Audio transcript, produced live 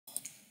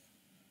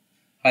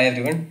Hi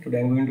everyone, today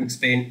I'm going to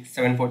explain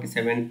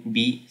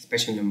 747b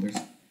special numbers.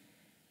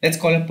 Let's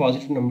call a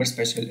positive number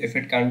special if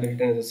it can be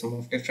written as a sum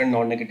of different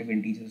non-negative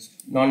integers,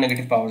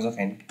 non-negative powers of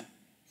n.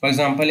 For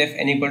example, if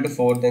n equal to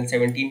 4, then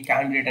 17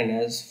 can be written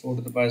as 4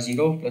 to the power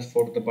 0 plus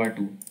 4 to the power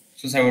 2.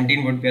 So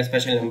 17 would be a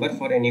special number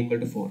for n equal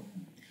to 4.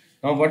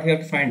 Now what we have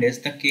to find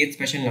is the kth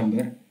special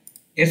number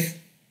if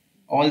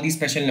all the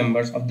special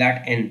numbers of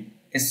that n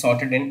is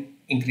sorted in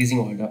increasing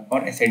order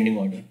or ascending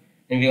order.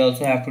 And we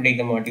also have to take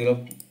the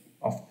modulo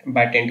of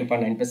by 10 to the power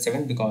 9 plus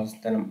 7 because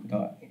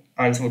the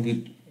answer would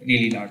be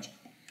really large.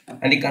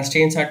 And the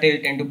constraints are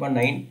till 10 to the power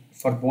 9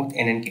 for both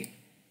n and k.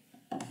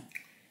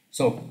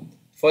 So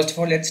first of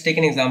all, let's take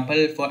an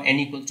example for n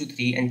equals to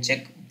 3 and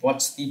check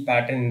what's the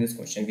pattern in this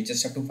question. We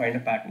just have to find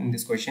a pattern in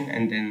this question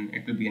and then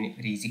it will be a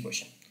very easy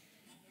question.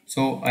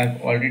 So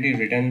I've already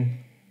written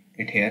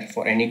it here.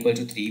 For n equal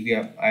to 3,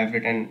 I've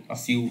written a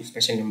few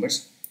special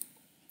numbers.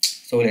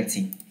 So let's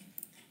see.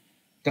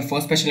 The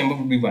first special number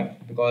would be 1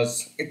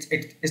 because it's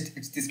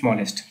the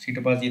smallest. 3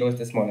 to the power 0 is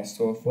the smallest.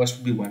 So first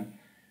would be 1.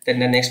 Then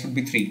the next would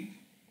be 3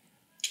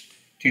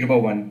 to the power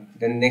 1.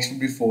 Then the next would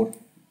be 4,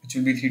 which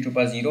will be 3 to the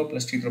power 0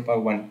 plus 3 to the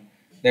power 1.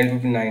 Then it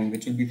would be 9,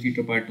 which will be 3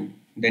 to the power 2.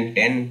 Then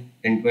 10,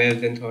 then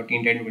 12, then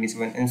 13, 10,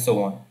 27, and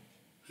so on.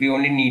 We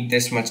only need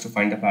this much to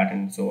find the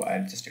pattern. So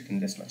I've just written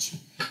this much.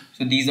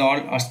 So these all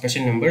are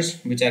special numbers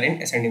which are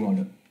in ascending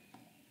order.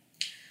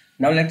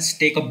 Now let's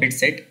take a bit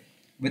set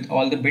with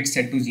all the bits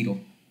set to 0.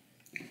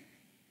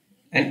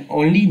 And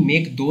only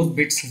make those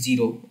bits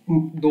 0,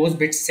 those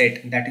bits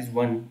set, that is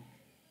 1,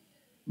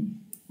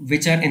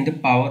 which are in the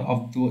power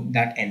of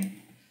that n.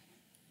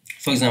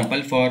 For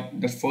example, for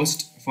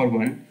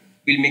 1,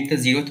 we'll make the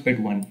 0th bit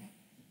 1.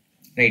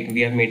 Right,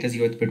 we have made the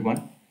 0th bit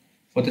 1.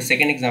 For the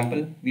second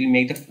example, we'll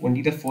make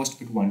only the first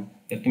bit 1.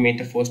 We have to make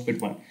the first bit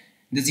 1.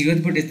 The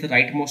 0th bit is the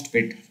rightmost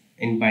bit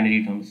in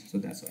binary terms, so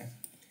that's why.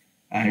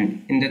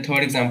 And in the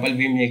third example,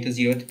 we make the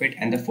 0th bit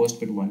and the first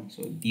bit 1.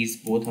 So these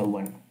both are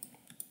 1.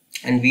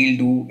 And we'll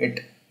do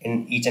it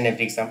in each and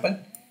every example.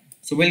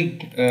 So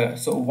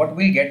so what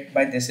we'll get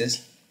by this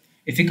is,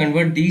 if we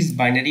convert these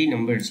binary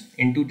numbers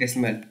into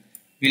decimal,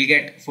 we'll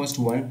get first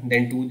 1,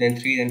 then 2, then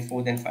 3, then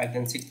 4, then 5,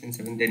 then 6, then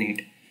 7, then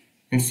 8,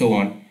 and so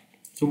on.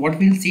 So what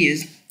we'll see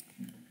is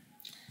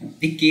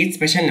the kth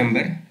special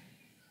number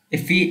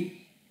if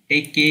we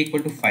take k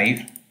equal to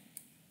 5,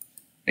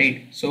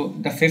 right? So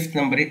the fifth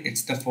number,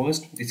 it's the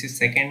first, this is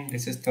second,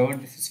 this is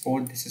third, this is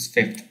fourth, this is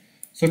fifth.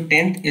 So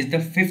 10th is the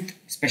fifth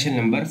special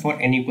number for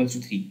n equals to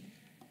 3.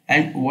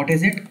 And what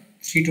is it?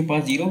 3 to the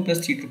power 0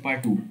 plus 3 to the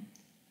power 2.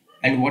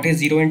 And what is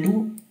 0 and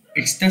 2?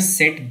 It's the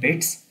set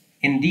bits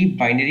in the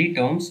binary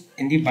terms,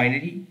 in the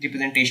binary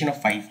representation of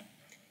 5.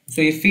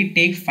 So if we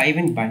take 5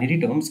 in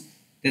binary terms,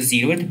 the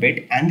 0th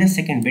bit and the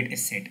second bit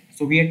is set.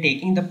 So we are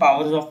taking the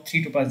powers of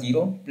 3 to the power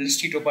 0 plus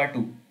 3 to the power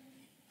 2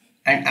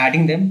 and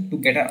adding them to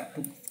get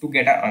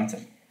our answer.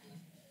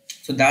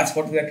 So that's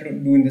what we have to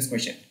do in this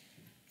question.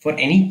 For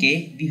any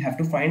k, we have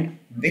to find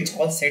which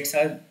all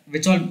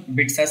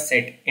bits are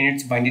set in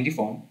its binary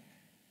form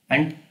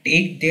and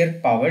take their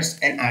powers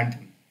and add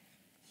them.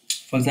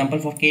 For example,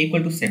 for k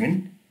equal to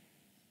 7,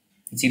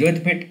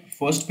 0th bit,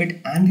 first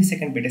bit and the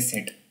second bit is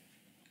set.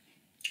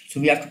 So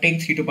we have to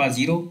take 3 to the power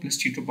 0 plus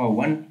 3 to the power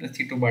 1 plus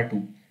 3 to the power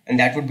 2, and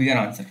that would be our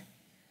answer.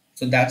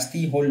 So that's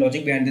the whole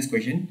logic behind this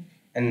question.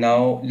 And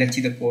now let's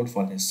see the code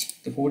for this.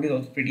 The code is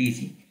also pretty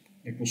easy.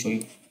 Let me show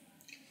you.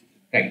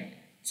 Right.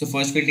 So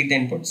first we'll take the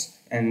inputs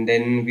and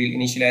then we'll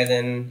initialize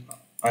an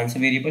answer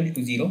variable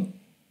to 0.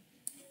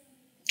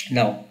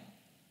 Now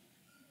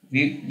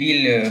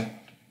we'll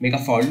make a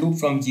for loop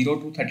from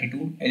 0 to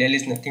 32. LL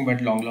is nothing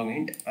but long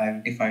int.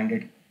 I've defined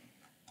it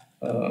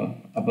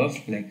above,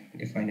 like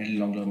defined it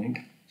long int.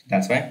 So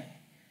that's why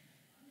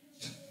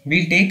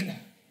we'll take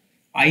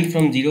I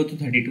from 0 to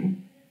 32.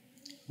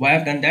 Why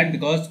I've done that?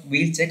 Because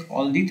we'll check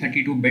all the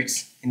 32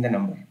 bits in the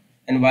number.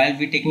 And while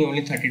we're taking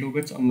only 32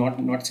 bits or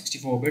not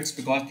 64 bits,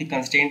 because the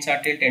constraints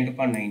are till 10 to the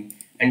power 9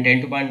 and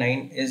 10 to the power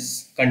 9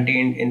 is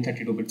contained in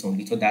 32 bits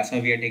only. So that's why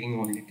we are taking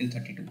only till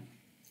 32.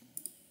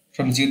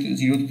 From 0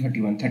 to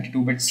 31,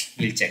 32 bits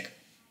we'll check.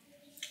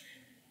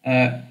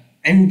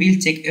 And we'll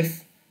check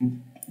if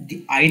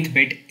the ith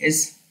bit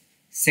is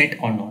set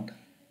or not.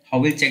 How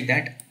we'll check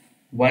that?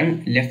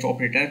 One left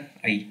operator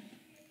I.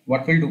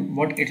 What it'll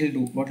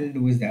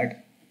do is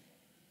that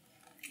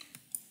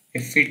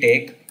if we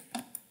take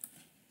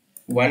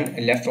one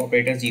left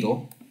operator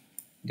 0,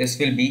 this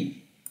will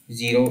be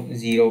 0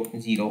 0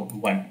 0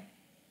 1.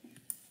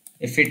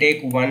 If we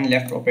take one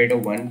left operator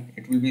 1,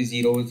 it will be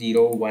 0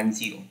 0 1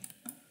 0.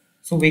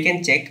 So we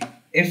can check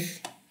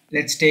if,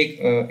 let's take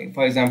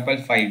for example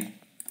 5,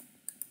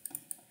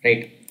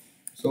 right?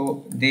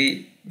 So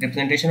the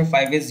representation of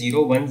 5 is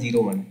 0 1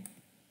 0 1.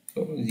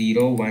 So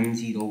 0 1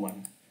 0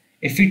 1.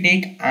 If we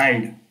take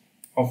AND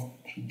of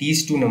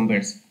these two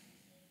numbers,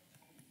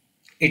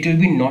 it will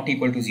be not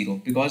equal to 0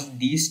 because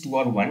these two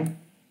are 1,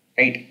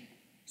 right?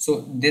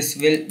 So this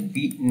will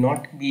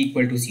not be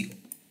equal to 0.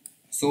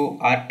 So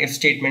our if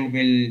statement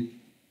will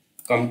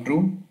become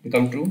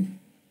true,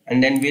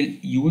 and then we'll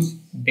use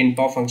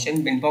binpov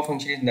function. Binpov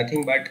function is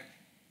nothing but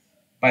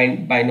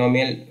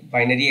binomial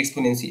binary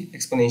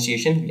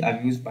exponentiation.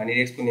 I've used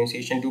binary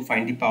exponentiation to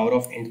find the power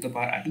of n to the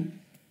power I,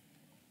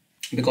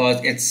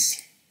 because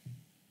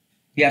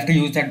we have to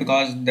use that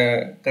because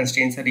the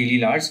constraints are really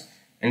large,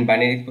 and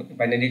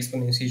binary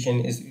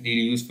exponentiation is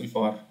really useful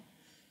for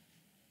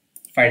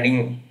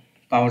finding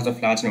powers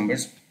of large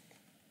numbers.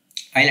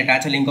 I'll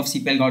attach a link of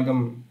CP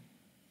algorithm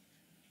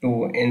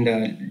in the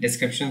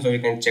description, so you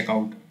can check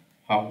out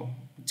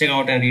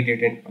and read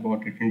it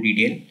about it in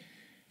detail.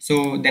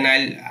 So then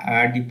I'll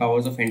add the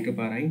powers of n to the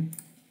power I.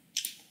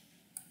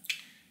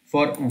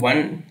 For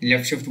 1,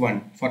 left shift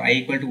 1. For I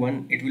equal to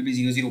 1, it will be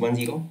 0, 0, 1,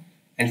 0,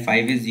 and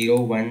 5 is 0,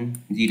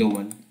 1, 0,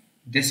 1.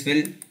 This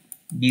will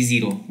be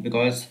 0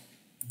 because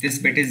this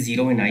bit is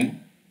 0 in I.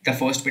 The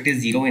first bit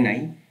is 0 in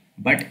I,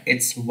 but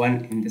it's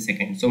 1 in the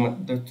second. So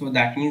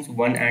that means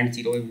 1 and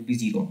 0 will be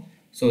 0.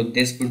 So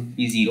this would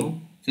be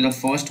 0. So the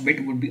first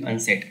bit would be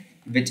unset,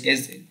 which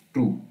is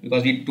true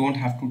because we don't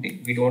have to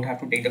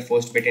take the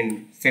first bit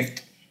in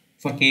fifth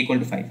for k equal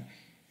to 5.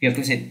 We have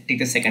to take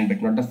the second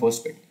bit, not the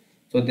first bit.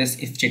 So this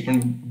if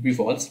statement would be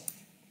false.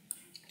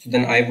 So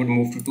then I would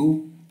move to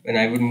 2. When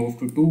I would move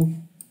to 2,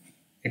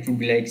 it would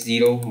be like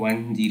 0,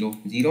 1, 0,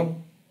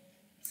 0.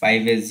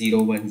 5 is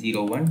 0, 1,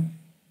 0, 1.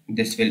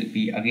 This will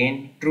be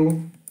again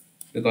true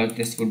because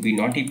this would be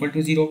not equal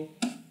to 0.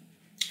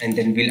 And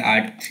then we'll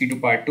add 3 to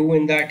power 2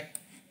 in that.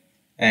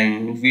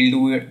 And we'll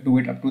do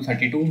it up to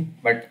 32,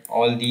 but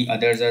all the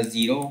others are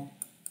 0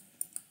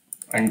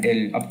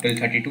 up till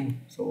 32.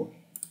 So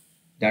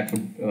that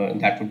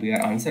would be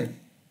our answer.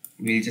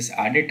 We'll just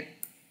add it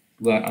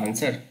to our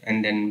answer,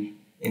 and then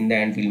in the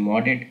end we'll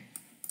mod it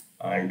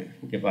and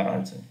give our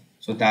answer.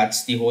 So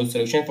that's the whole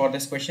solution for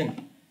this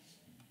question.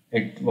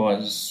 It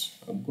was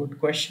a good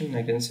question,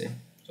 I can say.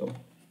 So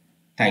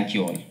thank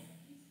you all.